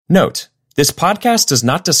Note: this podcast does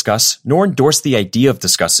not discuss nor endorse the idea of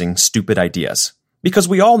discussing stupid ideas, because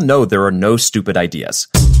we all know there are no stupid ideas.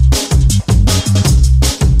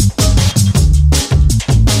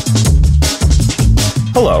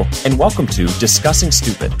 Hello, and welcome to Discussing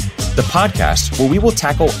Stupid, the podcast where we will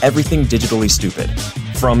tackle everything digitally stupid,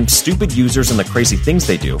 from stupid users and the crazy things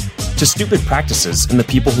they do, to stupid practices and the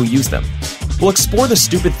people who use them. We'll explore the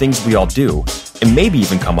stupid things we all do, and maybe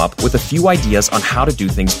even come up with a few ideas on how to do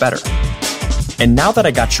things better. And now that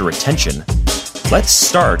I got your attention, let's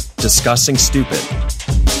start discussing stupid.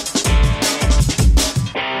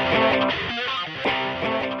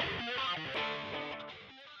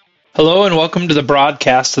 Hello and welcome to the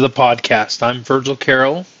broadcast of the podcast. I'm Virgil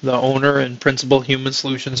Carroll, the owner and principal human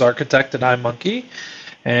solutions architect at iMonkey,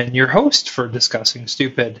 and your host for Discussing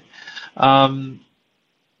Stupid.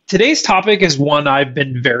 Today's topic is one I've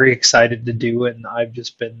been very excited to do, and I've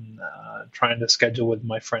just been trying to schedule with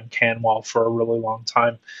my friend Canwall for a really long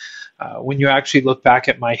time. When you actually look back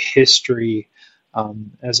at my history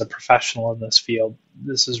as a professional in this field,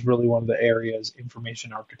 this is really one of the areas,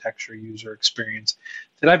 information architecture, user experience,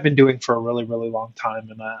 that I've been doing for a really, really long time.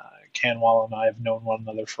 And Canwall and I have known one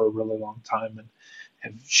another for a really long time and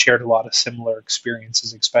have shared a lot of similar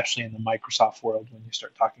experiences, especially in the Microsoft world when you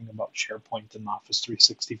start talking about SharePoint and Office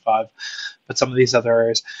 365, but some of these other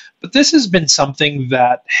areas. But this has been something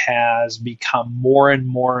that has become more and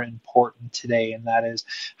more important today, and that is,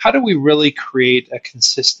 how do we really create a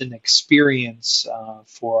consistent experience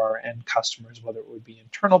for our end customers, whether it would be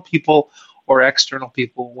internal people or external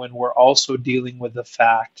people, when we're also dealing with the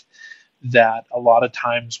fact that a lot of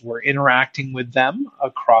times we're interacting with them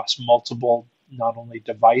across multiple not only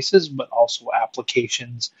devices, but also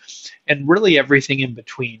applications and really everything in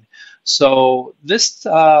between. So this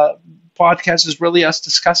podcast is really us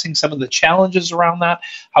discussing some of the challenges around that,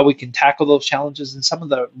 how we can tackle those challenges, and some of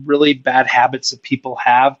the really bad habits that people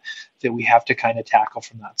have that we have to kind of tackle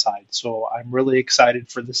from that side. So I'm really excited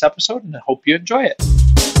for this episode, and I hope you enjoy it.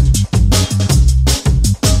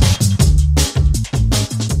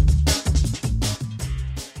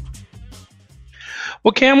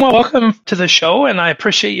 Well, Canwall, welcome to the show, and I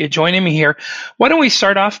appreciate you joining me here. Why don't we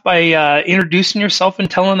start off by introducing yourself and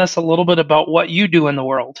telling us a little bit about what you do in the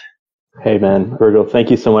world? Hey, man. Virgil, thank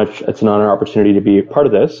you so much. It's an honor, opportunity to be part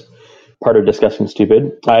of this, part of Discussing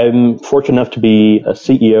Stupid. I'm fortunate enough to be a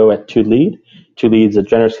CEO at TwoLead. TwoLead's a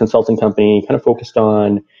generous consulting company kind of focused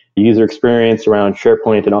on user experience around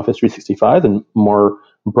SharePoint and Office 365 and more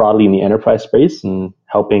broadly in the enterprise space and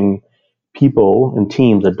helping people and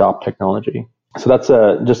teams adopt technology. So that's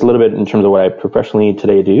just a little bit in terms of what I professionally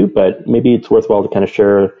today do, but maybe it's worthwhile to kind of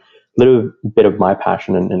share a little bit of my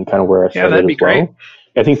passion and kind of where I started. Yeah, that'd be great.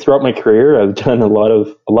 I think throughout my career, I've done a lot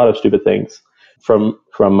of stupid things. From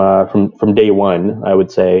day one, I would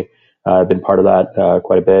say I've been part of that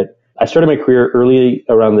quite a bit. I started my career early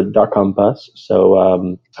around the dot-com bust,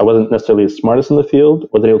 so I wasn't necessarily the smartest in the field,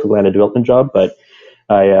 wasn't able to land a development job, but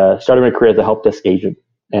I started my career as a help desk agent.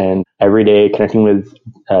 And every day connecting with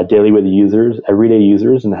daily with everyday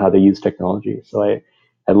users and how they use technology. So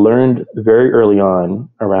I learned very early on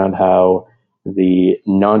around how the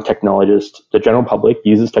non-technologist, the general public,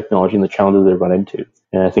 uses technology and the challenges they run into.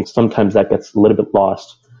 And I think sometimes that gets a little bit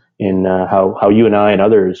lost in how you and I and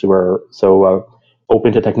others who are so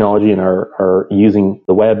open to technology and are using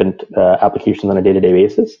the web and applications on a day-to-day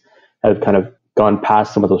basis have kind of gone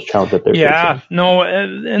past some of those challenges that they're facing. No,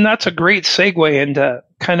 and that's a great segue into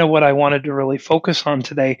kind of what I wanted to really focus on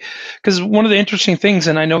today. Because one of the interesting things,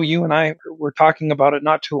 and I know you and I were talking about it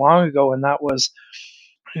not too long ago, and that was,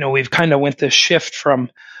 we've kind of went this shift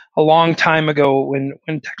from a long time ago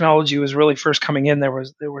when technology was really first coming in. There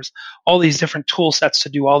was all these different tool sets to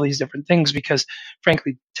do all these different things because,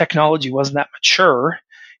 frankly, technology wasn't that mature,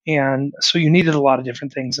 and so you needed a lot of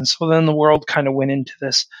different things. And so then the world kind of went into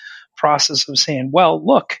this process of saying, well,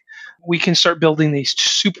 look, we can start building these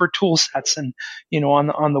super tool sets. And,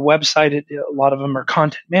 on the website, a lot of them are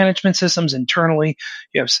content management systems internally.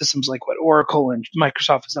 You have systems like what Oracle and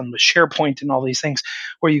Microsoft has done with SharePoint and all these things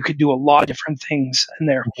where you could do a lot of different things in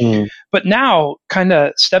there. Mm-hmm. But now, kind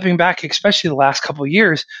of stepping back, especially the last couple of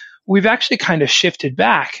years, we've actually kind of shifted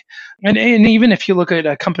back. And even if you look at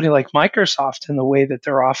a company like Microsoft and the way that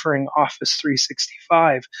they're offering Office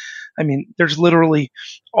 365, I mean, there's literally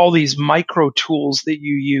all these micro tools that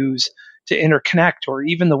you use to interconnect, or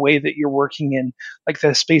even the way that you're working in like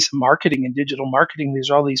the space of marketing and digital marketing. These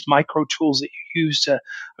are all these micro tools that you use to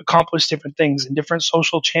accomplish different things in different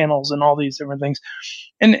social channels and all these different things.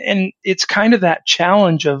 And it's kind of that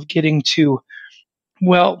challenge of getting to,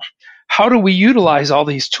 well, how do we utilize all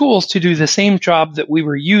these tools to do the same job that we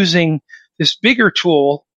were using this bigger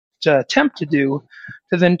tool attempt to do,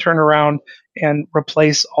 to then turn around and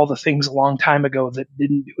replace all the things a long time ago that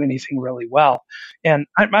didn't do anything really well. And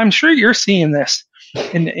I'm sure you're seeing this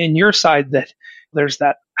in your side, that there's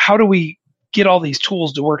that, how do we get all these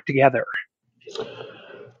tools to work together?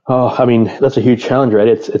 Oh, I mean, that's a huge challenge, right?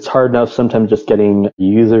 It's hard enough sometimes just getting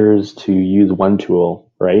users to use one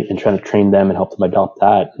tool, right? And trying to train them and help them adopt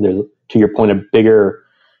that. There's, to your point, a bigger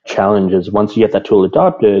challenge is once you get that tool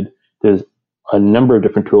adopted, there's a number of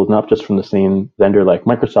different tools, not just from the same vendor like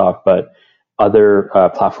Microsoft, but other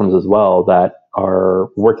platforms as well that are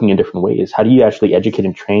working in different ways. How do you actually educate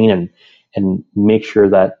and train and make sure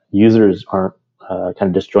that users aren't kind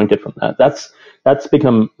of disjointed from that? That's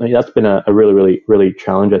been a really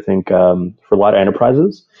challenge, I think, for a lot of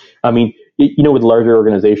enterprises. I mean, with larger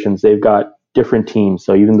organizations, they've got different teams.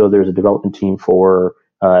 So even though there's a development team for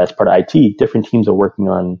as part of IT, different teams are working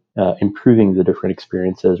on improving the different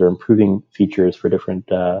experiences or improving features for different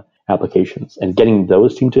applications, and getting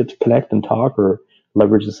those teams to connect and talk or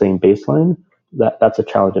leverage the same baseline. That's a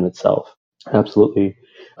challenge in itself. Absolutely.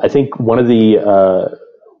 I think one of the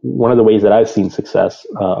ways that I've seen success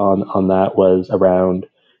on that was around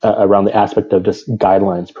the aspect of just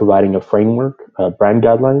guidelines, providing a framework, brand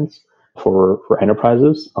guidelines for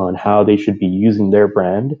enterprises on how they should be using their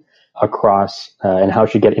brand across and how it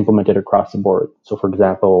should get implemented across the board. So, for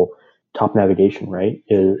example, top navigation, right,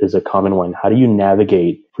 is a common one. How do you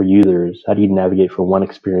navigate for users? How do you navigate from one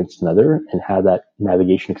experience to another and have that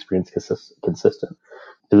navigation experience consistent?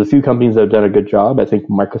 There's a few companies that have done a good job. I think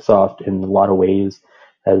Microsoft, in a lot of ways,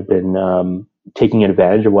 has been taking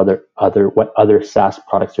advantage of what other SaaS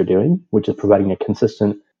products are doing, which is providing a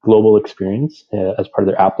consistent global experience as part of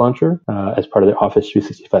their app launcher, as part of their Office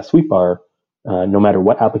 365 suite bar. No matter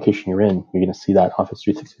what application you're in, you're going to see that Office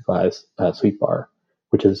 365 suite bar,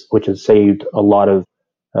 which has saved a lot of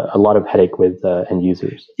headache with end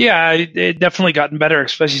users. Yeah, it definitely gotten better,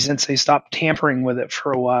 especially since they stopped tampering with it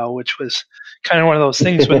for a while, which was kind of one of those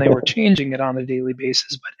things when they were changing it on a daily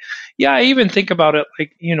basis. But yeah, I even think about it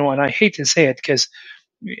like, and I hate to say it because,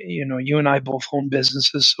 you and I both own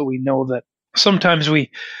businesses, so we know that sometimes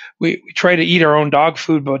we try to eat our own dog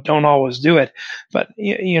food, but don't always do it. But,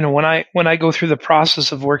 when I go through the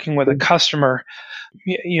process of working with a customer,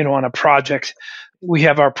 on a project, we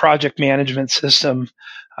have our project management system.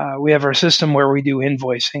 We have our system where we do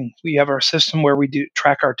invoicing. We have our system where we do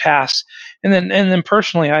track our tasks. And then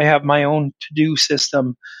personally, I have my own to-do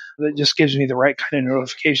system that just gives me the right kind of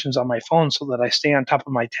notifications on my phone so that I stay on top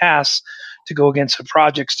of my tasks to go against the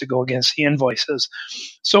projects, to go against the invoices.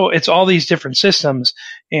 So it's all these different systems.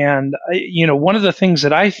 And, one of the things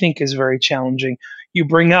that I think is very challenging, you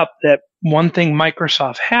bring up that one thing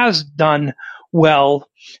Microsoft has done well,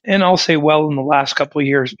 and I'll say well in the last couple of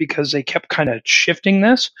years because they kept kind of shifting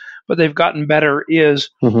this, but they've gotten better, is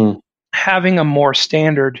having a more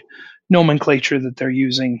standard nomenclature that they're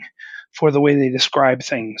using for the way they describe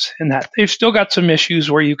things. And that they've still got some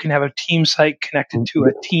issues where you can have a team site connected to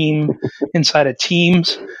a team inside of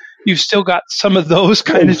Teams. You've still got some of those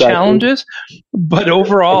kind of challenges, but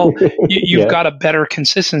overall, you've got a better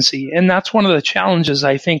consistency. And that's one of the challenges,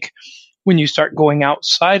 I think, when you start going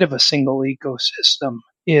outside of a single ecosystem,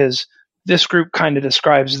 is this group kind of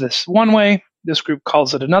describes this one way, this group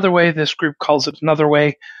calls it another way, this group calls it another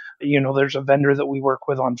way. There's a vendor that we work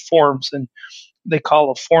with on forms, and they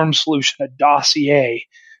call a form solution a dossier,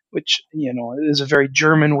 which, is a very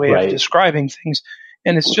German way of describing things.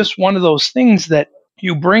 And it's just one of those things that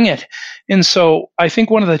you bring it. And so I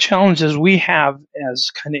think one of the challenges we have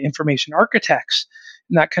as kind of information architects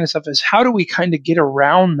and that kind of stuff is, how do we kind of get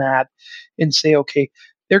around that and say, okay,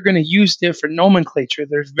 they're going to use different nomenclature.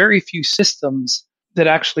 There's very few systems that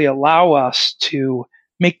actually allow us to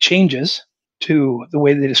make changes to the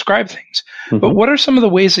way they describe things. But what are some of the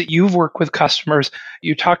ways that you've worked with customers?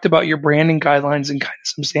 You talked about your branding guidelines and kind of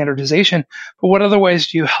some standardization, but what other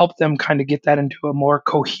ways do you help them kind of get that into a more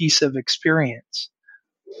cohesive experience?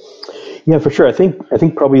 Yeah, for sure. I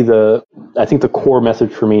think probably the core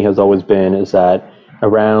message for me has always been is that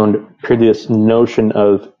around this notion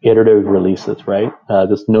of iterative releases, right?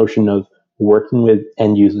 This notion of working with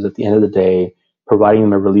end users at the end of the day, providing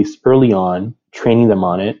them a release early on, training them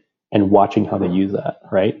on it, and watching how they use that,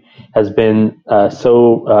 right, has been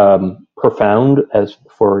so profound as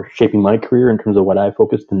for shaping my career in terms of what I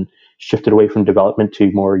focused and shifted away from development to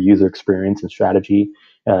more user experience and strategy,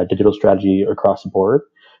 digital strategy across the board.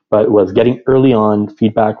 But it was getting early on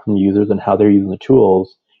feedback from users and how they're using the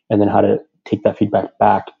tools, and then how to take that feedback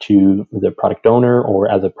back to the product owner, or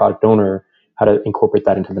as a product owner, how to incorporate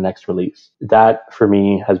that into the next release. That for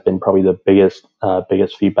me has been probably the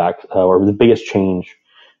biggest feedback or the biggest change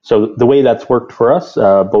So the way that's worked for us,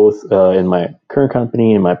 both in my current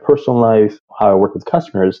company and my personal life, how I work with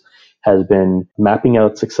customers, has been mapping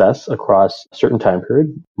out success across a certain time period.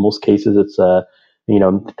 In most cases, it's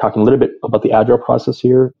talking a little bit about the agile process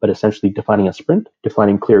here, but essentially defining a sprint,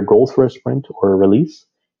 defining clear goals for a sprint or a release,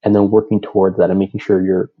 and then working towards that and making sure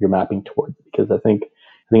you're mapping towards it. Because I think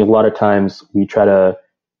a lot of times we try to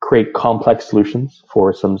create complex solutions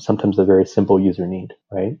for sometimes a very simple user need,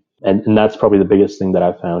 right? And that's probably the biggest thing that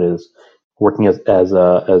I've found is working as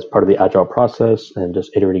part of the agile process and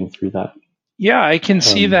just iterating through that. Yeah, I can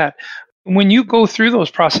see that. When you go through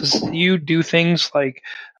those processes, do you do things like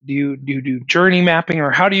do you do journey mapping,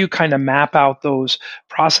 or how do you kind of map out those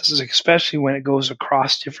processes, especially when it goes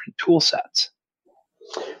across different tool sets?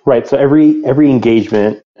 Right. So every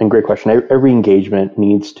engagement, and great question, every engagement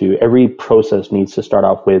every process needs to start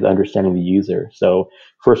off with understanding the user. So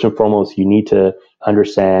first and foremost, you need to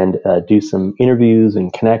understand, do some interviews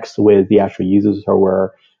and connects with the actual users who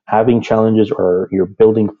are having challenges or you're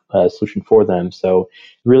building a solution for them. So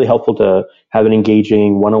really helpful to have an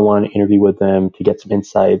engaging one-on-one interview with them to get some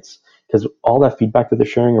insights, because all that feedback that they're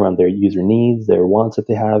sharing around their user needs, their wants that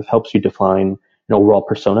they have, helps you define an overall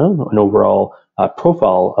persona, an overall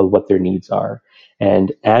profile of what their needs are.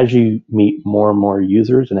 And as you meet more and more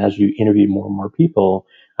users and as you interview more and more people,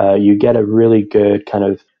 you get a really good kind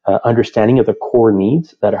of understanding of the core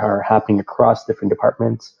needs that are happening across different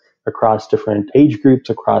departments, across different age groups,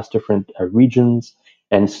 across different regions,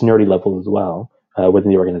 and seniority levels as well within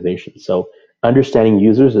the organization. So understanding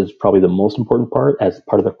users is probably the most important part, as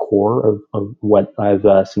part of the core of what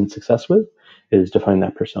I've seen success with, is defining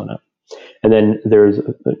that persona. And then there's,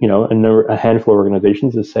 a handful of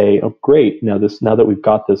organizations that say, oh, great, now that we've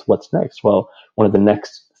got this, what's next? Well, one of the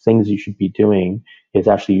next things you should be doing is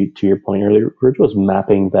actually, to your point earlier, Virgil, is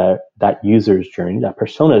mapping that user's journey, that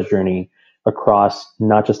persona's journey across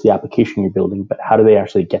not just the application you're building, but how do they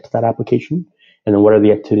actually get to that application? And then what are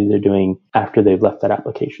the activities they're doing after they've left that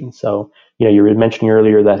application? So, you were mentioning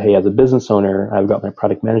earlier that, hey, as a business owner, I've got my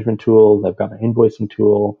product management tools, I've got my invoicing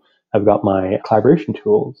tool, I've got my collaboration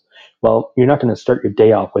tools. Well, you're not going to start your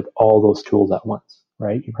day off with all those tools at once,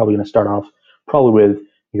 right? You're probably going to start off with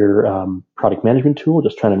your product management tool,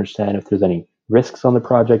 just trying to understand if there's any risks on the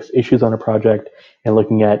projects, issues on a project, and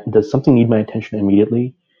looking at, does something need my attention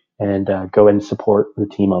immediately? And go ahead and support the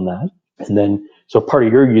team on that. And then, so part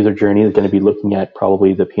of your user journey is going to be looking at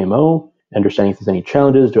probably the PMO, understanding if there's any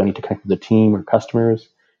challenges, do I need to connect with the team or customers?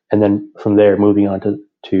 And then from there, moving on to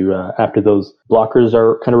after those blockers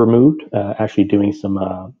are kind of removed, actually doing some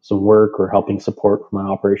work or helping support from an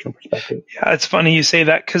operational perspective. Yeah, it's funny you say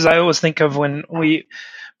that, because I always think of when we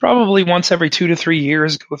probably once every 2 to 3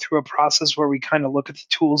 years go through a process where we kind of look at the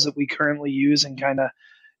tools that we currently use and kind of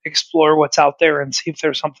explore what's out there and see if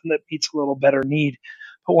there's something that meets a little better need.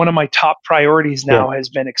 But one of my top priorities now has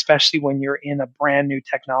been, especially when you're in a brand new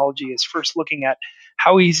technology, is first looking at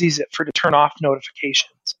how easy is it to turn off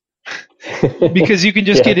notifications. Because you can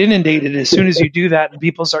just get inundated as soon as you do that, and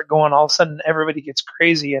people start going, all of a sudden everybody gets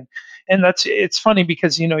crazy. And it's funny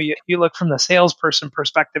because, you look from the salesperson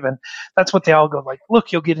perspective, and that's what they all go like,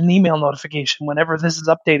 look, you'll get an email notification whenever this is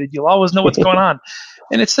updated. You'll always know what's going on.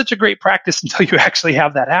 And it's such a great practice until you actually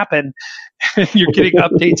have that happen. You're getting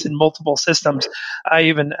updates in multiple systems. I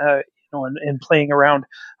even, in playing around,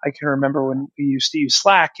 I can remember when we used to use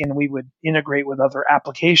Slack and we would integrate with other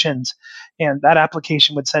applications, and that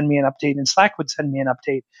application would send me an update and Slack would send me an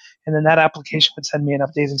update. And then that application would send me an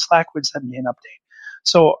update and Slack would send me an update.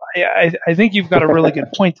 So I think you've got a really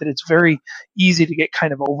good point that it's very easy to get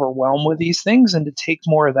kind of overwhelmed with these things, and to take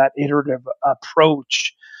more of that iterative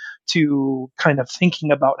approach to kind of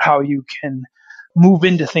thinking about how you can move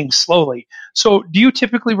into things slowly. So do you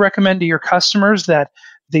typically recommend to your customers that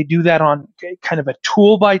they do that on kind of a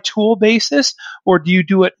tool by tool basis, or do you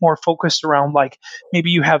do it more focused around, like, maybe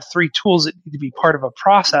you have 3 tools that need to be part of a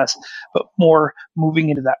process, but more moving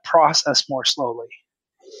into that process more slowly?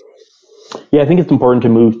 Yeah, I think it's important to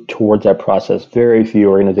move towards that process. Very few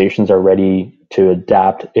organizations are ready to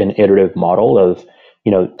adapt an iterative model of,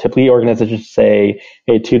 typically organizations say,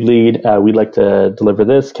 hey, Tude Lead, we'd like to deliver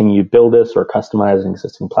this. Can you build this or customize an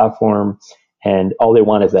existing platform? And all they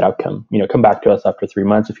want is that outcome. Come back to us after 3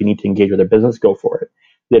 months. If you need to engage with their business, go for it.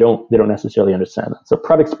 They don't necessarily understand that. So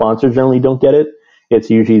product sponsors generally don't get it. It's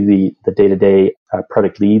usually the day-to-day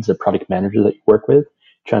product leads, the product managers that you work with,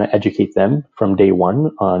 trying to educate them from day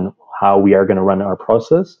one on how we are going to run our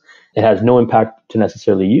process. It has no impact to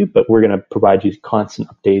necessarily you, but we're going to provide you constant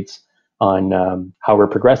updates on how we're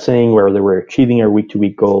progressing, whether we're achieving our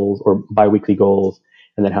week-to-week goals or bi-weekly goals.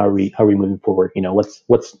 And then how are we moving forward?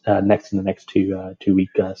 What's next in the next 2 week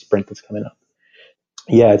sprint that's coming up?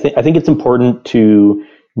 Yeah, I think it's important to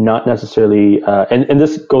not necessarily, and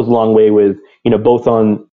this goes a long way with, both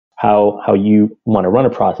on how you want to run a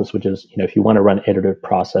process, which is, if you want to run an iterative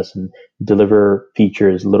process and deliver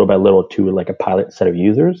features little by little to like a pilot set of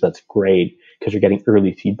users, that's great because you're getting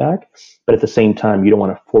early feedback. But at the same time, you don't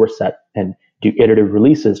want to force that and do iterative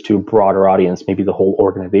releases to a broader audience, maybe the whole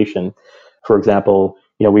organization. For example,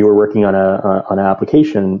 we were working on an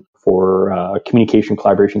application for communication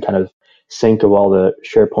collaboration kind of sync of all the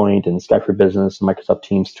SharePoint and Skype for Business and Microsoft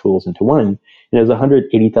Teams tools into one. And it was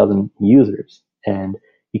 180,000 users. And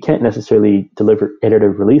you can't necessarily deliver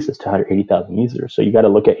iterative releases to 180,000 users. So you got to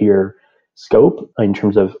look at your scope in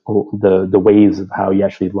terms of the ways of how you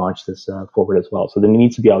actually launch this forward as well. So there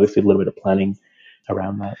needs to be obviously a little bit of planning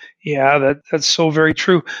around that. Yeah, that's so very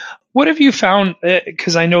true. What have you found?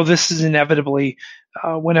 Because I know this is inevitably,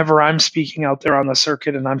 whenever I'm speaking out there on the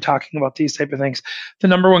circuit and I'm talking about these type of things, the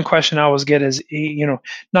number one question I always get is,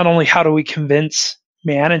 not only how do we convince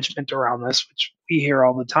management around this, which we hear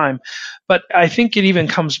all the time, but I think it even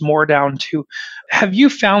comes more down to, have you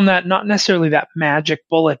found that not necessarily that magic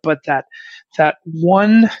bullet, but that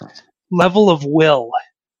one level of will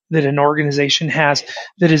that an organization has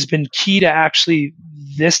that has been key to actually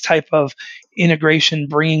this type of integration,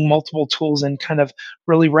 bringing multiple tools and kind of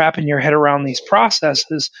really wrapping your head around these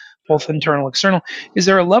processes, both internal, external? Is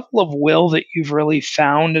there a level of will that you've really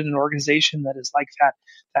found in an organization that is like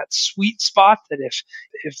that sweet spot that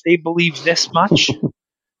if they believe this much,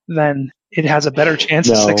 then it has a better chance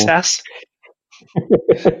of success?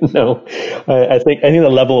 No, I think the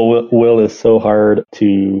level of will is so hard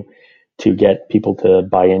to get people to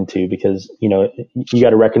buy into, because you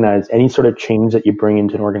got to recognize any sort of change that you bring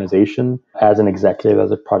into an organization as an executive,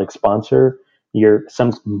 as a product sponsor, you're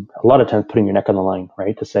a lot of times putting your neck on the line,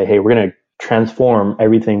 right? To say, hey, we're going to transform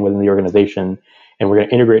everything within the organization and we're going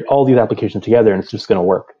to integrate all these applications together and it's just going to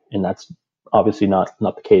work. And that's obviously not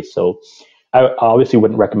the case. So I obviously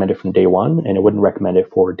wouldn't recommend it from day one, and I wouldn't recommend it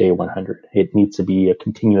for day 100. It needs to be a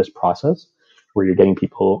continuous process where you're getting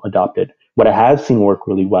people adopted. What I have seen work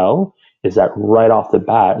really well is that right off the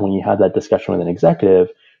bat, when you have that discussion with an executive,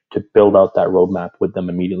 to build out that roadmap with them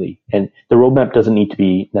immediately. And the roadmap doesn't need to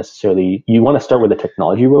be necessarily, you want to start with a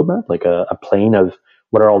technology roadmap, like a plane of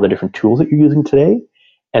what are all the different tools that you're using today,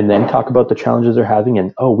 and then talk about the challenges they're having.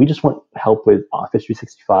 And, we just want help with Office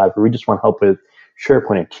 365, or we just want help with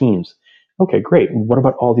SharePoint and Teams. Okay, great. What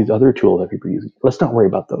about all these other tools that people are using? Let's not worry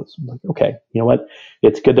about those. I'm like, okay, you know what?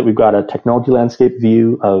 It's good that we've got a technology landscape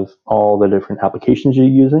view of all the different applications you're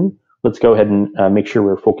using. Let's go ahead and make sure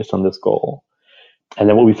we're focused on this goal. And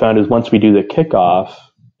then what we found is once we do the kickoff,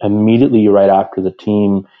 immediately right after, the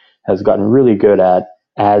team has gotten really good at,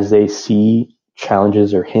 as they see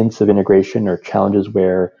challenges or hints of integration or challenges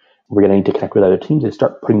where we're going to need to connect with other teams, they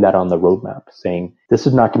start putting that on the roadmap, saying, this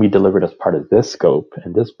is not going to be delivered as part of this scope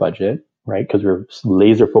and this budget, right? Because we're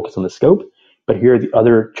laser focused on the scope. But here are the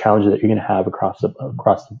other challenges that you're going to have across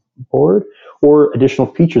the board, or additional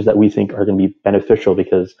features that we think are going to be beneficial,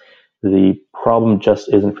 because the problem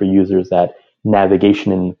just isn't for users that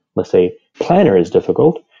navigation in, let's say, Planner is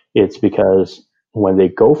difficult. It's because when they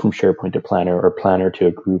go from SharePoint to Planner, or Planner to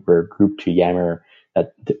a group, or group to Yammer,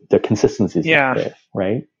 that the consistency is not there,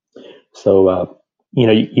 right? So,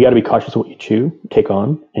 you got to be cautious of what you take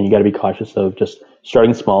on, and you got to be cautious of just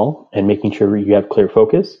starting small and making sure you have clear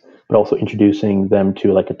focus, but also introducing them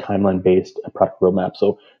to like a timeline-based product roadmap.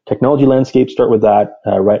 So technology landscape, start with that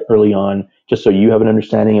right early on, just so you have an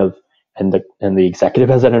understanding of, and the executive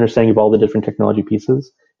has that understanding of all the different technology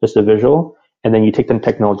pieces, just a visual. And then you take the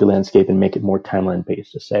technology landscape and make it more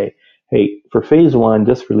timeline-based to say, hey, for phase one,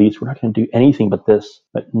 this release, we're not going to do anything but this.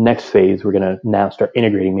 But next phase, we're going to now start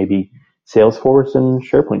integrating maybe Salesforce and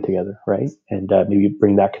SharePoint together, right? And maybe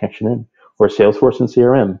bring that connection in. Or Salesforce and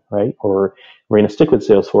CRM, right? Or we're going to stick with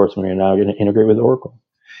Salesforce and we're now going to integrate with Oracle.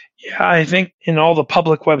 Yeah, I think in all the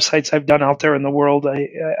public websites I've done out there in the world, I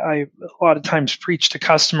a lot of times preach to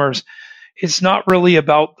customers, it's not really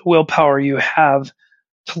about the willpower you have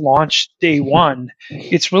to launch day one.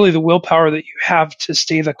 It's really the willpower that you have to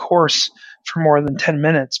stay the course for more than 10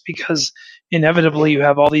 minutes, because inevitably you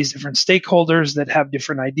have all these different stakeholders that have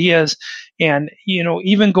different ideas. And,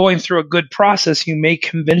 even going through a good process, you may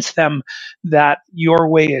convince them that your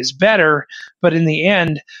way is better. But in the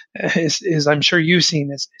end, as I'm sure you've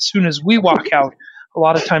seen, as soon as we walk out, a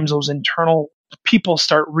lot of times those internal people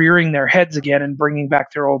start rearing their heads again and bringing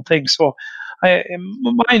back their old things. So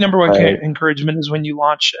my number one encouragement is when you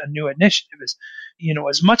launch a new initiative is,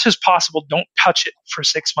 as much as possible, don't touch it for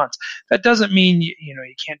 6 months. That doesn't mean, you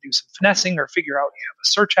can't do some finessing or figure out you have a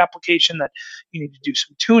search application that you need to do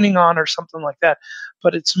some tuning on or something like that.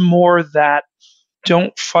 But it's more that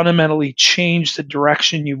don't fundamentally change the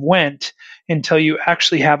direction you went until you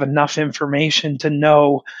actually have enough information to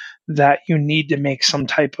know that you need to make some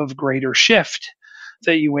type of greater shift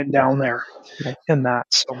that you went down there in that.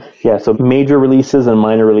 So major releases and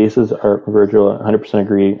minor releases are, Virgil, 100%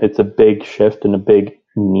 agree. It's a big shift and a big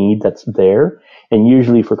need that's there. And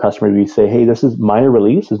usually for customers, we say, hey, this is minor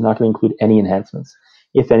release is not going to include any enhancements.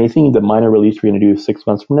 If anything, the minor release we're going to do 6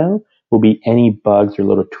 months from now will be any bugs or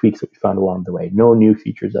little tweaks that we found along the way. No new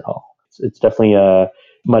features at all. It's definitely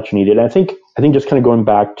much needed. And I think just kind of going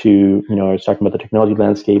back to, I was talking about the technology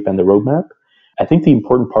landscape and the roadmap. I think the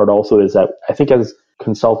important part also is that I think as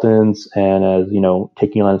consultants and as,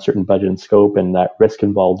 taking on a certain budget and scope and that risk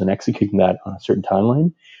involved in executing that on a certain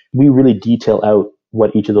timeline, we really detail out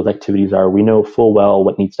what each of those activities are. We know full well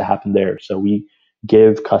what needs to happen there. So we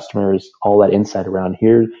give customers all that insight around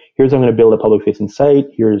here's I'm going to build a public facing site.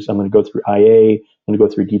 I'm going to go through IA. I'm going to go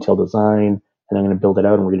through detailed design, and I'm going to build it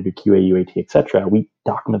out, and we're going to do QA, UAT, etc. We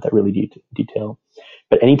document that really detail.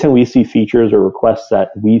 But anytime we see features or requests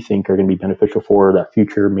that we think are going to be beneficial for that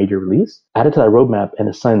future major release, add it to that roadmap and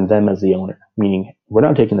assign them as the owner. Meaning, we're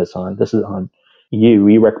not taking this on. This is on you.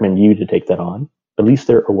 We recommend you to take that on. At least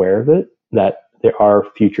they're aware of it, that there are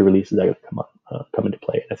future releases that are going to come into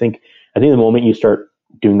play. I think the moment you start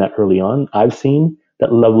doing that early on, I've seen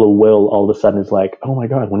that level of will all of a sudden is like, oh my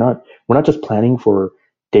God, we're not just planning for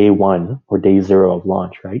day one or day zero of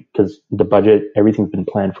launch, right? Because the budget, everything's been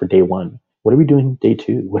planned for day one. What are we doing day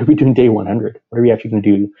 2? What are we doing day 100? What are we actually going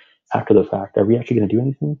to do after the fact? Are we actually going to do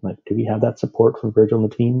anything? Like, do we have that support from Virgil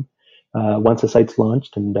and the team once the site's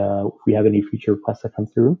launched? And if we have any feature requests that come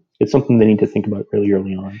through, it's something they need to think about really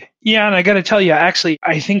early on. Yeah, and I got to tell you, actually,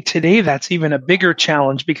 I think today that's even a bigger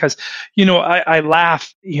challenge because, I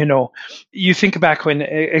laugh, you think back when,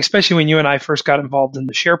 especially when you and I first got involved in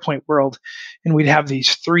the SharePoint world, and we'd have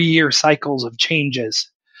these 3-year cycles of changes.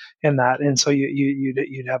 In that, and so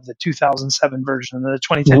you'd have the 2007 version and the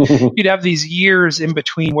 2010. You'd have these years in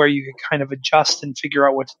between where you could kind of adjust and figure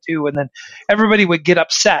out what to do, and then everybody would get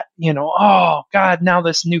upset. Oh God, now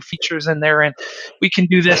this new feature's in there, and we can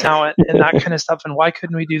do this now, and that kind of stuff. And why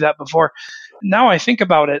couldn't we do that before? Now I think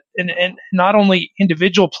about it, and not only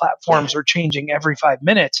individual platforms are changing every 5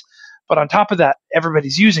 minutes. But on top of that,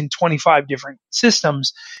 everybody's using 25 different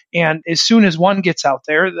systems. And as soon as one gets out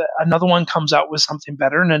there, another one comes out with something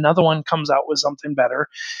better and another one comes out with something better.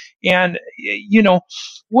 And,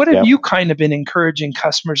 what have you kind of been encouraging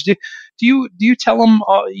customers? Do you tell them,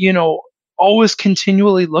 always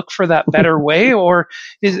continually look for that better way? Or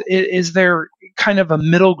is there kind of a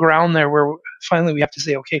middle ground there where finally we have to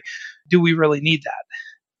say, okay, do we really need that?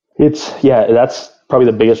 That's probably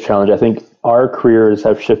the biggest challenge. I think our careers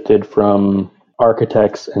have shifted from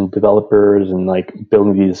architects and developers and like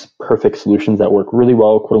building these perfect solutions that work really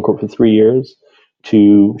well, quote unquote, for 3 years,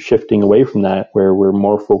 to shifting away from that, where we're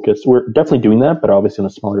more focused. We're definitely doing that, but obviously on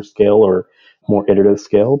a smaller scale or more iterative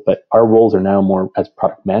scale. But our roles are now more as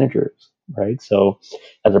product managers, right? So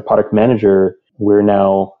as a product manager, we're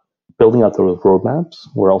now building out those roadmaps.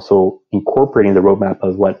 We're also incorporating the roadmap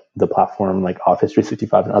of what the platform like Office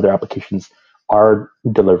 365 and other applications are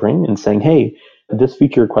delivering and saying, hey, this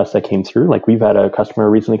feature request that came through, like we've had a customer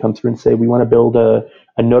recently come through and say, we want to build a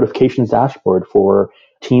notifications dashboard for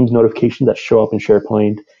Teams notifications that show up in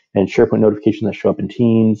SharePoint and SharePoint notifications that show up in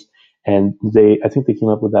Teams. And I think they came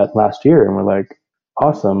up with that last year, and we're like,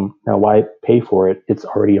 awesome. Now why pay for it? It's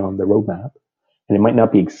already on the roadmap, and it might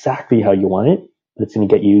not be exactly how you want it, but it's going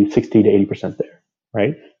to get you 60 to 80% there,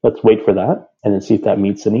 right? Let's wait for that and then see if that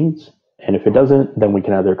meets the needs. And if it doesn't, then we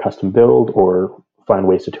can either custom build or find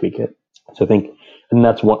ways to tweak it. So I think, and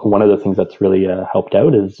that's one of the things that's really helped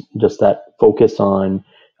out is just that focus on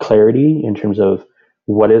clarity in terms of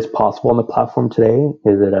what is possible on the platform today.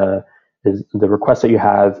 Is the request that you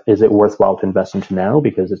have, is it worthwhile to invest into now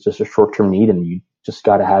because it's just a short-term need and you just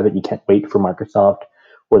got to have it. You can't wait for Microsoft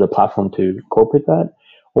or the platform to incorporate that,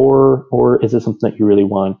 or is it something that you really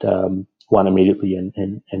want immediately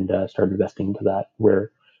and start investing into that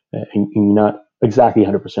where and you're not exactly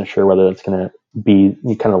 100% sure whether that's going to be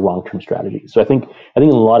kind of long-term strategy. So I think in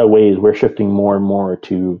a lot of ways we're shifting more and more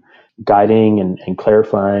to guiding and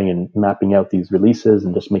clarifying and mapping out these releases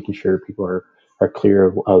and just making sure people are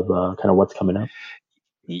clear of kind of what's coming up.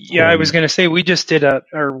 Yeah, I was going to say we just did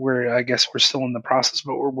I guess we're still in the process,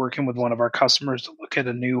 but we're working with one of our customers to look at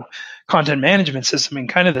a new content management system and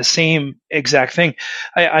kind of the same exact thing.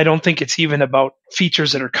 I don't think it's even about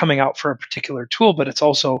features that are coming out for a particular tool, but it's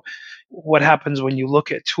also, what happens when you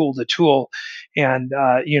look at tool to tool. And,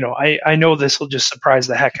 I know this will just surprise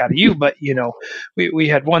the heck out of you, but, we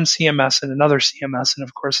had one CMS and another CMS. And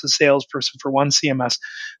of course, the salesperson for one CMS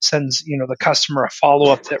sends, the customer a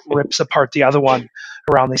follow-up that rips apart the other one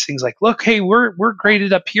around these things like, look, hey, we're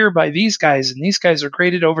graded up here by these guys, and these guys are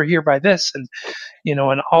graded over here by this. And,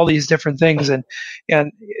 and all these different things. And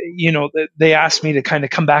they asked me to kind of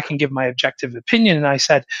come back and give my objective opinion. And I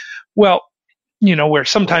said, well, where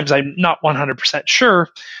sometimes I'm not 100% sure.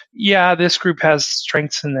 Yeah, this group has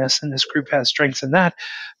strengths in this and this group has strengths in that.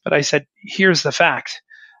 But I said, here's the fact.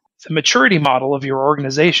 The maturity model of your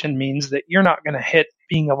organization means that you're not going to hit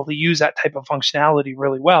being able to use that type of functionality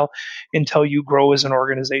really well until you grow as an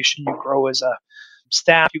organization, you grow as a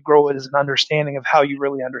staff, you grow as an understanding of how you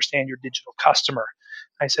really understand your digital customer.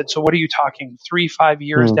 I said, so what are you talking 3-5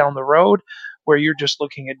 years down the road where you're just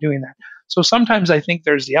looking at doing that? So sometimes I think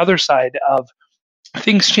there's the other side of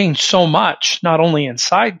things change so much, not only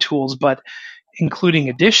inside tools, but including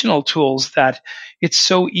additional tools, that it's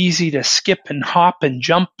so easy to skip and hop and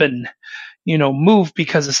jump and, move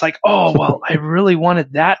because it's like, oh, well, I really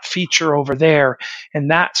wanted that feature over there. And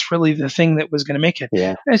that's really the thing that was going to make it.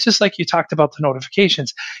 Yeah. It's just like you talked about the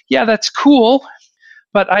notifications. Yeah, that's cool.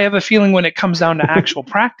 But I have a feeling when it comes down to actual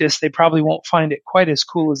practice, they probably won't find it quite as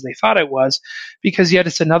cool as they thought it was, because yet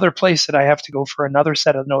it's another place that I have to go for another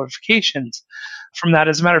set of notifications from that.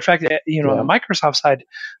 As a matter of fact, on the Microsoft side,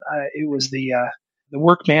 it was the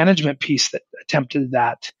work management piece that attempted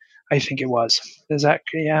that. I think it was. Is that?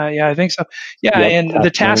 Yeah, I think so. Yeah, and the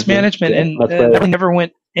task management, and that never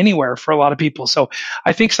went anywhere for a lot of people. So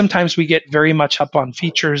I think sometimes we get very much up on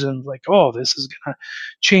features and like, oh, this is going to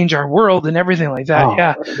change our world and everything like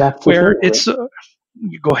that. Where it's,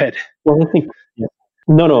 go ahead. Well, I think,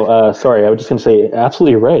 sorry. I was just going to say,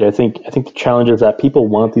 absolutely right. I think the challenge is that people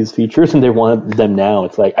want these features and they want them now.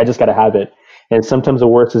 It's like, I just got to have it. And sometimes the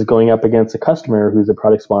worst is going up against a customer who's a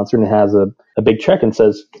product sponsor and has a big check and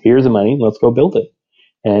says, here's the money, let's go build it.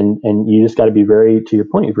 And you just got to be very, to your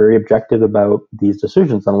point, very objective about these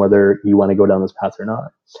decisions on whether you want to go down this path or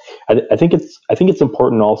not. I think it's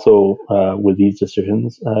important also with these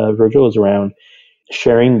decisions, Virgil, is around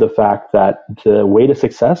sharing the fact that the way to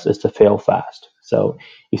success is to fail fast. So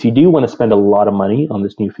if you do want to spend a lot of money on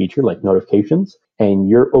this new feature like notifications, and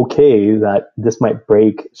you're okay that this might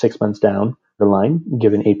break 6 months down the line,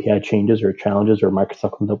 given API changes or challenges, or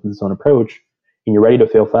Microsoft comes up with its own approach, and you're ready to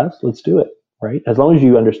fail fast, let's do it. Right? As long as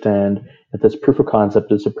you understand that this proof of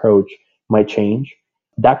concept, this approach might change,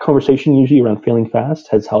 that conversation usually around failing fast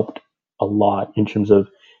has helped a lot in terms of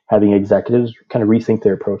having executives kind of rethink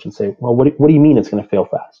their approach and say, well, what do you mean it's going to fail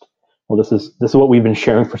fast? Well, this is what we've been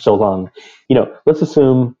sharing for so long. Let's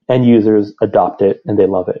assume end users adopt it and they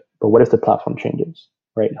love it. But what if the platform changes?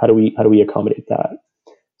 Right? How do we accommodate that?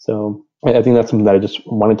 So I think that's something that I just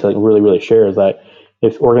wanted to really, really share, is that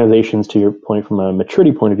if organizations, to your point, from a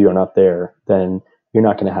maturity point of view, are not there, then you're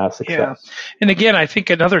not going to have success. Yeah. And again, I think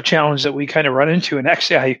another challenge that we kind of run into, and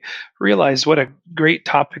actually I realized what a great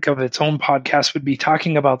topic of its own podcast would be,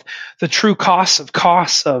 talking about the true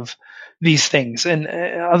costs of these things. And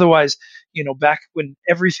otherwise, back when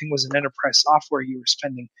everything was an enterprise software, you were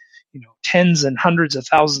spending, tens and hundreds of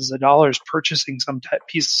thousands of dollars purchasing some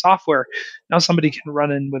piece of software. Now somebody can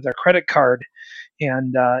run in with their credit card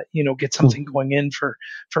and get something going in for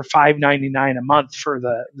 $5.99 a month for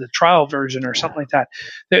the trial version or something like that.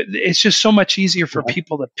 It's just so much easier for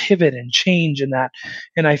people to pivot and change in that.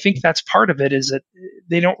 And I think that's part of it, is that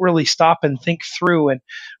they don't really stop and think through and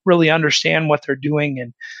really understand what they're doing.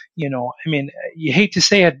 And you hate to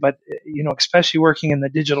say it, but especially working in the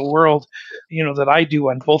digital world, that I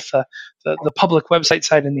do on both the public website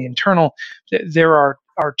side and the internal, there are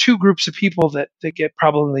two groups of people that get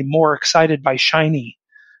probably more excited by shiny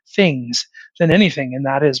things than anything, and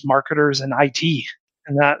that is marketers and IT.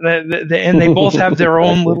 And they both have their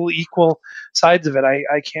own little equal sides of it.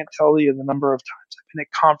 I can't tell you the number of times I've been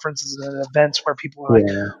at conferences and events where people are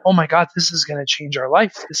like, oh my God, this is going to change our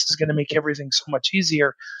life. This is going to make everything so much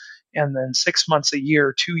easier. And then 6 months, a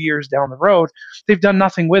year, 2 years down the road, they've done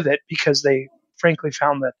nothing with it because they frankly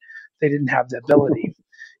found that they didn't have the ability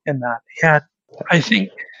in that. Yeah, I think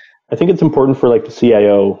it's important for like the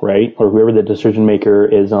CIO, right, or whoever the decision maker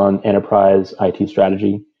is on enterprise IT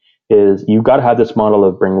strategy, is you've got to have this model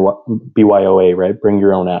of BYOA, right? Bring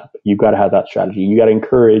your own app. You've got to have that strategy. You got to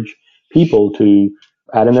encourage people to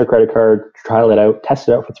add in their credit card, trial it out, test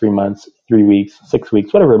it out for 3 months, 3 weeks, 6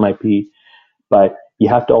 weeks, whatever it might be. But you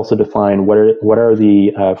have to also define what are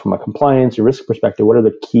the from a compliance or risk perspective, what are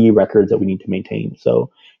the key records that we need to maintain. So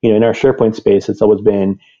in our SharePoint space, it's always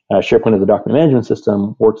been SharePoint as a document management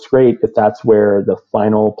system works great if that's where the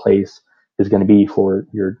final place is going to be for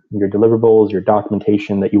your deliverables, your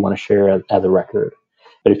documentation that you want to share as a record.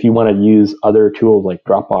 But if you want to use other tools like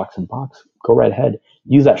Dropbox and Box, go right ahead.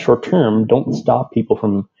 Use that short term. Don't stop people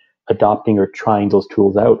from adopting or trying those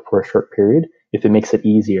tools out for a short period if it makes it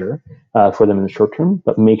easier for them in the short term,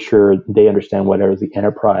 but make sure they understand whatever is the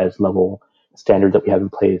enterprise level standard that we have in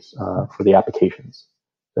place for the applications.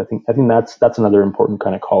 So I think that's another important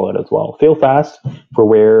kind of call out as well. Fail fast for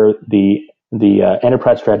where the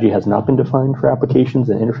enterprise strategy has not been defined for applications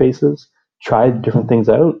and interfaces. Try different things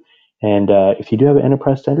out. And if you do have an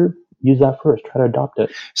enterprise standard, use that first. Try to adopt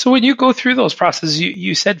it. So when you go through those processes,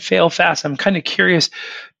 you said fail fast. I'm kind of curious.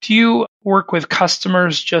 Do you work with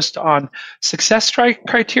customers just on success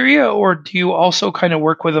criteria, or do you also kind of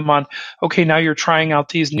work with them on, okay, now you're trying out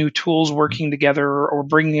these new tools working together or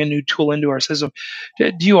bringing a new tool into our system?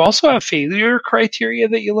 Do you also have failure criteria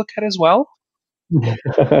that you look at as well?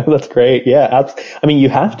 That's great. Yeah. I mean, you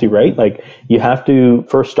have to, right? Like, you have to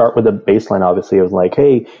first start with a baseline, obviously, of like,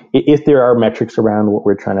 hey, if there are metrics around what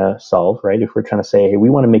we're trying to solve, right? If we're trying to say, hey, we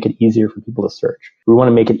want to make it easier for people to search. We want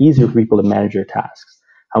to make it easier for people to manage their tasks.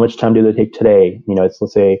 How much time do they take today? It's,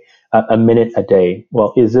 let's say, a minute a day.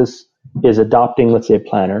 Well, is adopting, let's say, a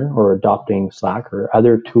planner or adopting Slack or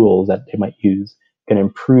other tools that they might use going to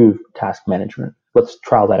improve task management? Let's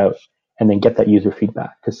trial that out and then get that user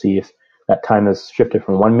feedback to see if that time has shifted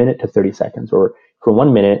from 1 minute to 30 seconds, or for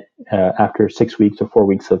 1 minute after 6 weeks or 4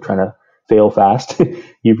 weeks of trying to fail fast,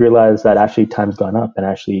 you've realized that actually time's gone up. And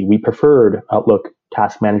actually, we preferred Outlook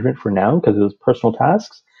task management for now because it was personal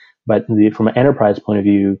tasks. But from an enterprise point of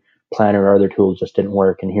view, Planner or other tools just didn't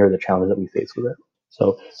work. And here are the challenges that we face with it.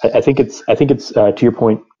 So I think it's to your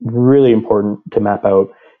point, really important to map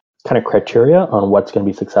out kind of criteria on what's going to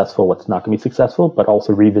be successful, what's not going to be successful, but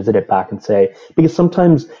also revisit it back and say, because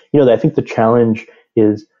sometimes, I think the challenge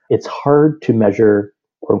is it's hard to measure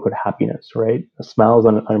quote unquote happiness, right? The smiles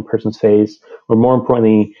on a person's face, or more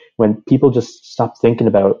importantly, when people just stop thinking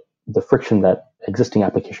about the friction that existing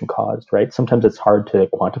application caused, right? Sometimes it's hard to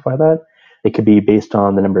quantify that. It could be based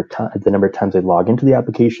on the number of times they log into the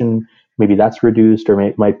application. Maybe that's reduced, or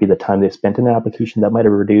it might be the time they spent in the application that might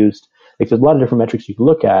have reduced. Like, there's a lot of different metrics you can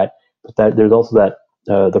look at, but there's also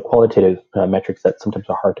the qualitative metrics that sometimes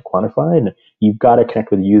are hard to quantify, and you've got to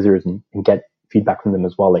connect with the users and get feedback from them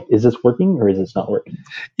as well. Like, is this working or is this not working?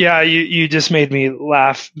 Yeah, you just made me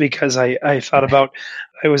laugh because I thought about,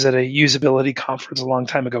 I was at a usability conference a long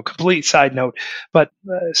time ago, complete side note, but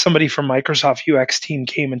somebody from Microsoft UX team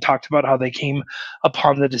came and talked about how they came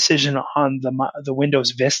upon the decision on the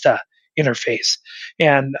Windows Vista interface.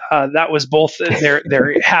 And that was both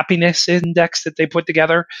their happiness index that they put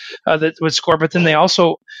together that would score, but then they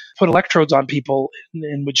also put electrodes on people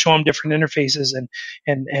and would show them different interfaces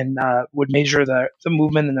and would measure the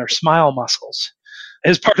movement in their smile muscles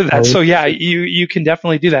as part of that. So yeah, you can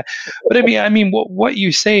definitely do that. But I mean, what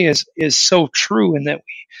you say is so true in that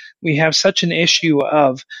we have such an issue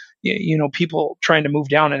of people trying to move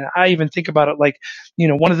down. And I even think about it like,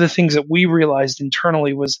 one of the things that we realized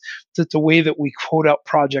internally was that the way that we quote out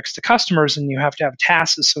projects to customers, and you have to have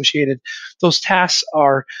tasks associated, those tasks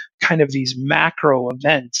are kind of these macro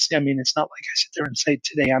events. I mean, it's not like I sit there and say,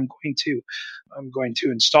 today I'm going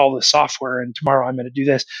to install the software and tomorrow I'm going to do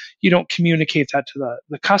this. You don't communicate that to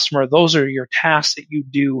the customer. Those are your tasks that you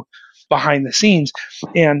do behind the scenes.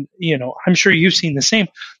 And, I'm sure you've seen the same.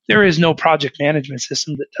 There is no project management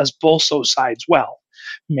system that does both those sides well.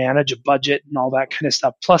 Manage a budget and all that kind of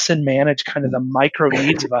stuff, plus and manage kind of the micro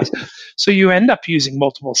needs of us. So you end up using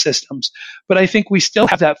multiple systems. But I think we still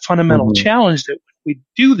have that fundamental challenge that when we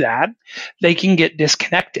do that, they can get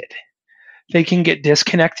disconnected. They can get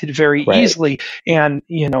disconnected very easily. And,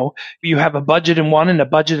 you have a budget in one and a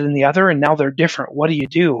budget in the other, and now they're different. What do you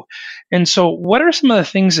do? And so what are some of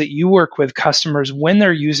the things that you work with customers when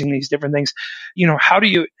they're using these different things? How do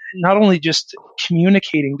you not only just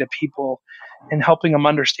communicating to people and helping them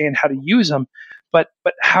understand how to use them, but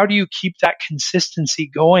how do you keep that consistency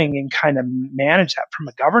going and kind of manage that from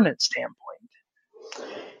a governance standpoint?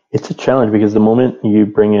 It's a challenge because the moment you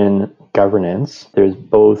bring in governance, there's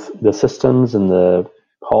both the systems and the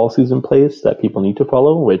policies in place that people need to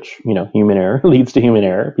follow, which, human error leads to human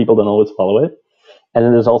error. People don't always follow it. And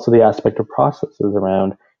then there's also the aspect of processes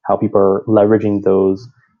around how people are leveraging those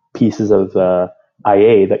pieces of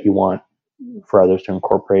IA that you want for others to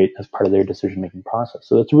incorporate as part of their decision-making process.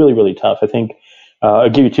 So it's really, really tough. I think I'll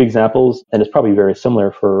give you two examples, and it's probably very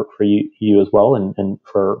similar for you as well, and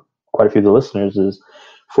for quite a few of the listeners, is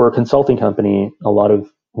for a consulting company, a lot of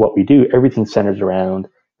what we do, everything centers around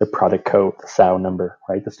the product code, the SOW number,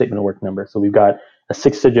 right? The statement of work number. So we've got a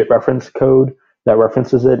 6-digit reference code that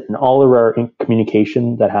references it, and all of our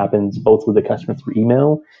communication that happens both with the customer through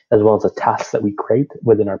email, as well as the tasks that we create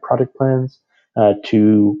within our product plans,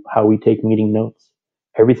 to how we take meeting notes.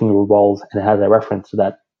 Everything revolves and has a reference to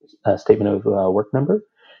that statement of work number,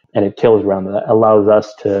 and it tails around that. Allows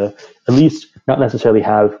us to at least not necessarily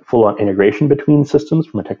have full-on integration between systems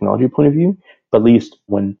from a technology point of view, but at least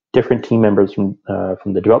when different team members from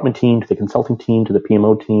the development team to the consulting team to the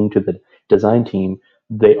PMO team to the design team,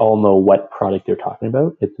 they all know what product they're talking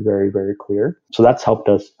about. It's very, very clear. So that's helped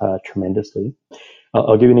us tremendously.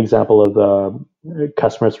 I'll give you an example of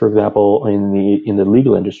customers, for example, in the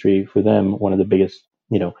legal industry. For them, one of the biggest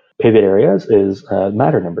pivot areas is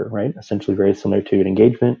matter number, right? Essentially very similar to an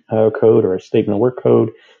engagement code or a statement of work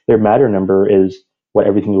code. Their matter number is what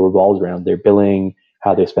everything revolves around. Their billing,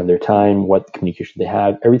 how they spend their time, what communication they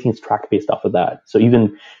have. Everything's tracked based off of that. So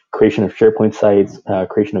even creation of SharePoint sites,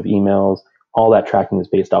 creation of emails, all that tracking is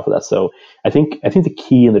based off of that. So I think the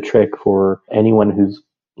key and the trick for anyone who's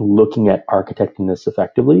looking at architecting this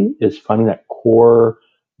effectively is finding that core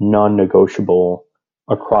non-negotiable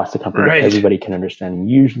across the company that everybody can understand. And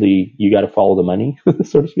usually you got to follow the money,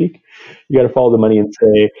 so to speak. You got to follow the money and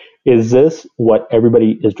say, is this what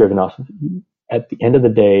everybody is driven off of? At the end of the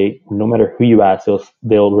day, no matter who you ask,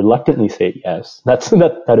 they'll reluctantly say yes.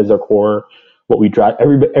 That is our core, what we drive.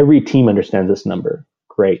 Every team understands this number.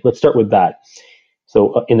 Great. Let's start with that.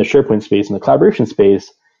 So in the SharePoint space, in the collaboration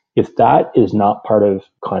space, if that is not part of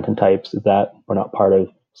content types, if that are not part of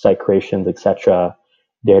site creations, etc.,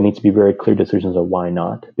 there needs to be very clear decisions of why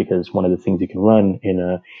not. Because one of the things you can run in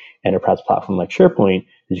an enterprise platform like SharePoint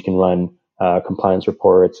is you can run compliance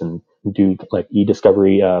reports and do like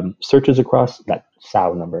e-discovery searches across that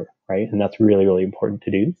SAO number, right? And that's really, really important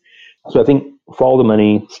to do. So I think follow the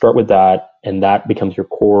money, start with that, and that becomes your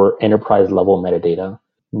core enterprise level metadata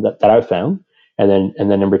that I've found. And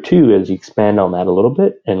then number two is you expand on that a little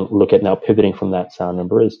bit and look at now pivoting from that SAO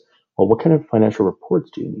number is, well, what kind of financial reports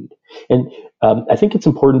do you need? And I think it's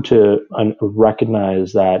important to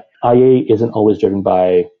recognize that IA isn't always driven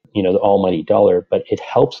by the almighty dollar, but it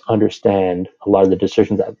helps understand a lot of the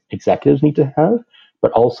decisions that executives need to have,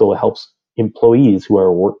 but also it helps employees who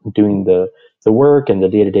are doing the work and the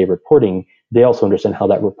day-to-day reporting. They also understand how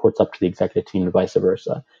that reports up to the executive team and vice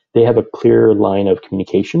versa. They have a clear line of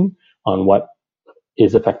communication on what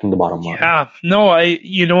is affecting the bottom line. Yeah, no,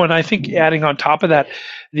 and I think adding on top of that,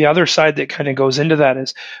 the other side that kind of goes into that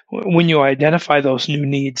is when you identify those new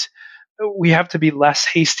needs, we have to be less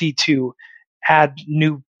hasty to add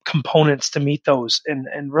new components to meet those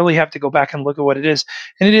and really have to go back and look at what it is.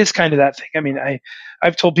 And it is kind of that thing. I mean,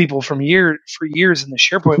 I've told people for years in the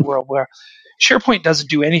SharePoint world where SharePoint doesn't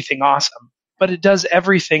do anything awesome, but it does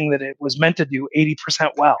everything that it was meant to do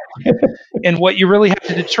 80% well. And what you really have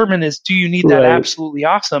to determine is, do you need that absolutely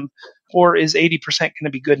awesome, or is 80% going to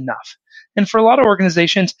be good enough? And for a lot of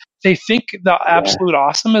organizations, they think the absolute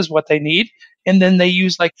awesome is what they need, and then they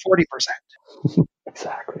use like 40%.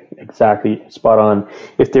 Exactly. Spot on.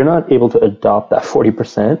 If they're not able to adopt that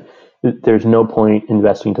 40%, there's no point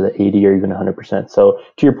investing to the 80 or even 100%. So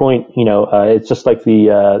to your point, it's just like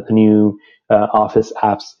the new Office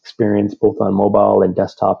apps experience, both on mobile and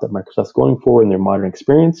desktop, that Microsoft's going for in their modern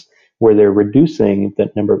experience, where they're reducing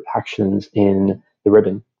the number of actions in the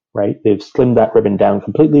ribbon, right? They've slimmed that ribbon down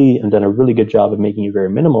completely and done a really good job of making it very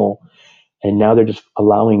minimal. And now they're just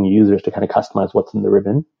allowing users to kind of customize what's in the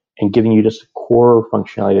ribbon and giving you just core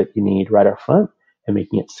functionality that you need right up front and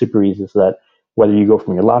making it super easy so that whether you go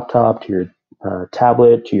from your laptop to your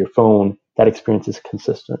tablet to your phone, that experience is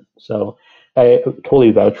consistent. So I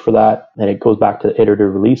totally vouch for that. And it goes back to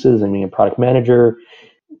iterative releases and being a product manager.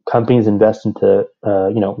 Companies invest into,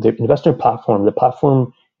 they invest in a platform. The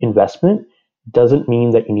platform investment doesn't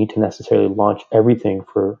mean that you need to necessarily launch everything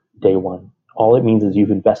for day one. All it means is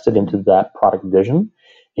you've invested into that product vision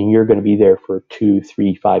and you're going to be there for 2,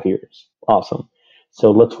 3, 5 years. Awesome.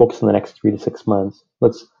 So let's focus on the next 3 to 6 months.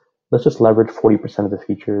 Let's just leverage 40% of the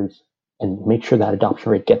features and make sure that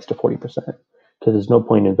adoption rate gets to 40%. Because there's no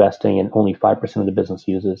point in investing and only 5% of the business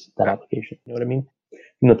uses that application. You know what I mean?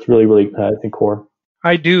 And that's really, really, I think, core.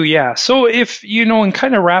 I do, yeah. So if, and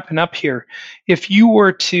kind of wrapping up here, if you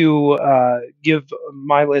were to give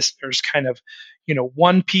my listeners kind of,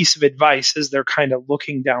 one piece of advice as they're kind of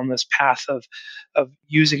looking down this path of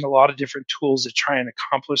using a lot of different tools to try and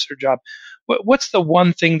accomplish their job, what's the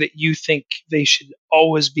one thing that you think they should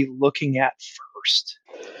always be looking at first?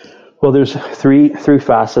 Well, there's three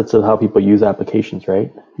facets of how people use applications,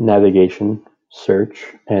 right? Navigation, search,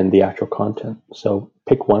 and the actual content. So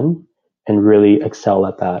pick one and really excel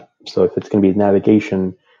at that. So if it's going to be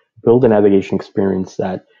navigation, build a navigation experience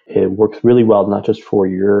that it works really well, not just for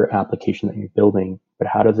your application that you're building, but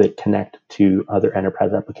how does it connect to other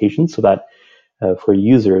enterprise applications so that for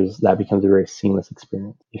users, that becomes a very seamless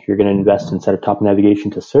experience. If you're going to invest in set-top navigation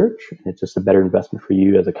to search, and it's just a better investment for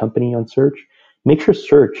you as a company on search, make sure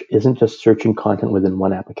search isn't just searching content within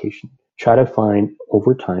one application. Try to find,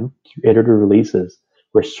 over time, through iterative releases,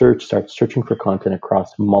 where search starts searching for content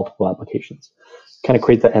across multiple applications. Kind of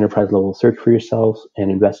create that enterprise-level search for yourselves and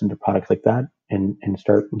invest into products like that and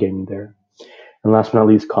start getting there. And last but not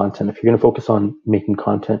least, content. If you're going to focus on making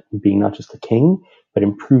content being not just the king, but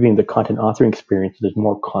improving the content authoring experience, there's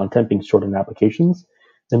more content being stored in applications,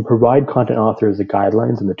 then provide content authors the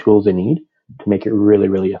guidelines and the tools they need to make it really,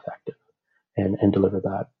 really effective and deliver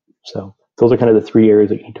that. So those are kind of the three areas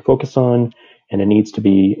that you need to focus on, and it needs to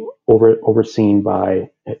be overseen by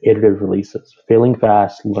iterative releases, failing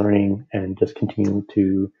fast, learning, and just continuing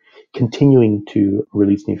to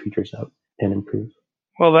release new features out and improve.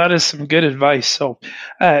 Well, that is some good advice. So,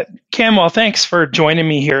 Camwell, thanks for joining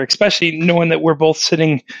me here, especially knowing that we're both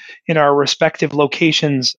sitting in our respective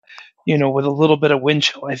locations, with a little bit of wind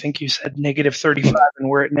chill. I think you said negative 35 and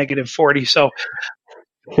we're at negative 40. So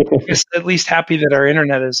at least happy that our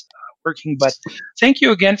internet is working. But thank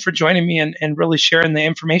you again for joining me and really sharing the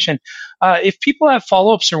information. If people have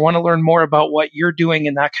follow-ups or want to learn more about what you're doing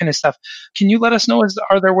and that kind of stuff, can you let us know,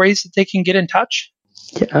 are there ways that they can get in touch?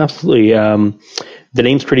 Yeah, absolutely. The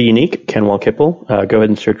name's pretty unique, Kenwell Kipple. Go ahead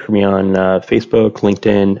and search for me on Facebook,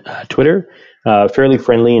 LinkedIn, Twitter. Fairly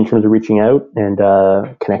friendly in terms of reaching out and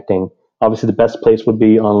connecting. Obviously, the best place would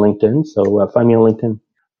be on LinkedIn, so find me on LinkedIn.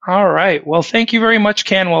 All right. Well, thank you very much,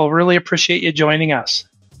 Kenwell. Really appreciate you joining us.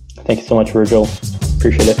 Thank you so much, Virgil.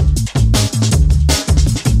 Appreciate it.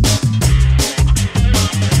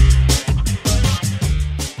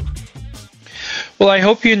 Well, I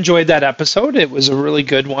hope you enjoyed that episode. It was a really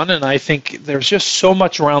good one, and I think there's just so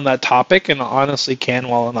much around that topic, and honestly,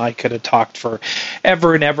 Kenwell and I could have talked for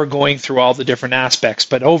ever and ever going through all the different aspects.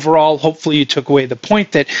 But overall, hopefully you took away the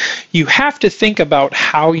point that you have to think about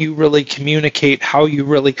how you really communicate, how you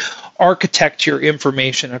really architect your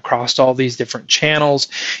information across all these different channels,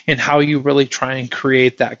 and how you really try and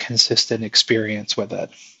create that consistent experience with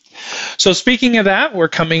it. So speaking of that, we're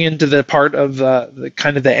coming into the part of the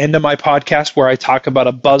kind of the end of my podcast where I talk about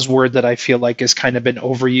a buzzword that I feel like has kind of been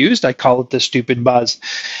overused. I call it the stupid buzz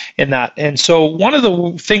in that. And so one of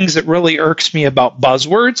the things that really irks me about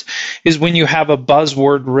buzzwords is when you have a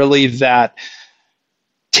buzzword really that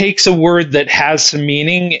takes a word that has some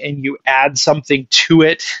meaning and you add something to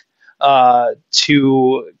it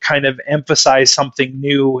to kind of emphasize something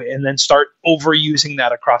new and then start overusing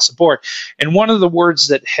that across the board. And one of the words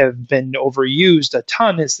that have been overused a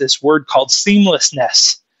ton is this word called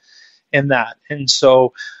seamlessness in that. And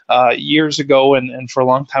so years ago and for a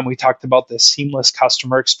long time, we talked about this seamless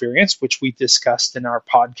customer experience, which we discussed in our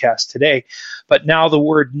podcast today. But now the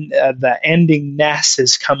word, the ending ness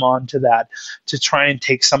has come on to that to try and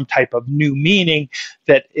take some type of new meaning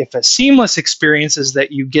that if a seamless experience is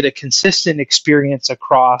that you get a consistent experience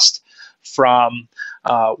across from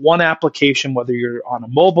one application, whether you're on a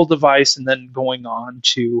mobile device and then going on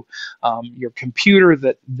to your computer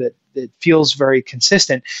that feels very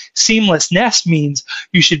consistent. Seamlessness means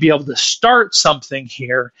you should be able to start something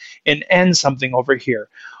here and end something over here.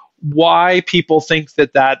 Why people think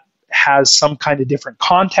that has some kind of different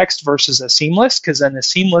context versus a seamless, because in a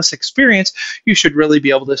seamless experience, you should really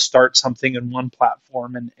be able to start something in one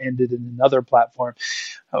platform and end it in another platform.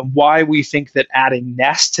 Why we think that adding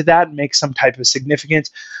ness to that makes some type of significance.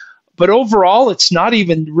 But overall, it's not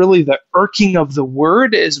even really the irking of the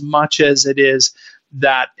word as much as it is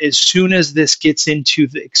that as soon as this gets into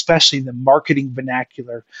especially the marketing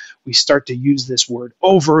vernacular, we start to use this word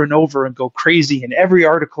over and over and go crazy. In every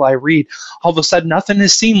article I read, all of a sudden nothing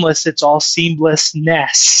is seamless, it's all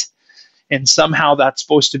seamlessness. And somehow that's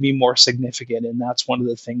supposed to be more significant. And that's one of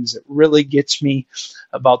the things that really gets me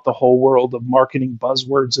about the whole world of marketing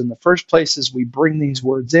buzzwords in the first place is we bring these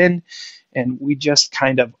words in and we just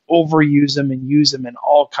kind of overuse them and use them in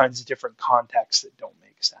all kinds of different contexts that don't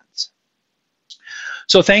make sense.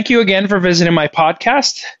 So thank you again for visiting my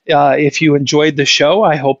podcast. If you enjoyed the show,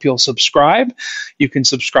 I hope you'll subscribe. You can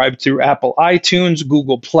subscribe through Apple iTunes,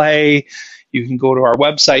 Google Play. You can go to our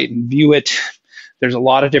website and view it. There's a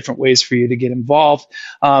lot of different ways for you to get involved.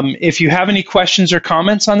 If you have any questions or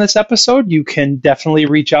comments on this episode, you can definitely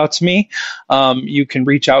reach out to me. You can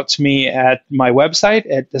reach out to me at my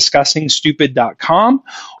website at discussingstupid.com,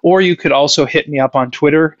 or you could also hit me up on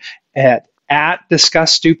Twitter at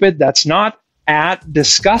discussstupid. That's not at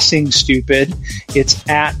Discussing Stupid. It's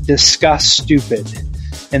at Discuss Stupid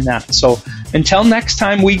in that. So until next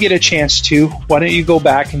time we get a chance to, why don't you go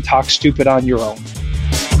back and talk stupid on your own?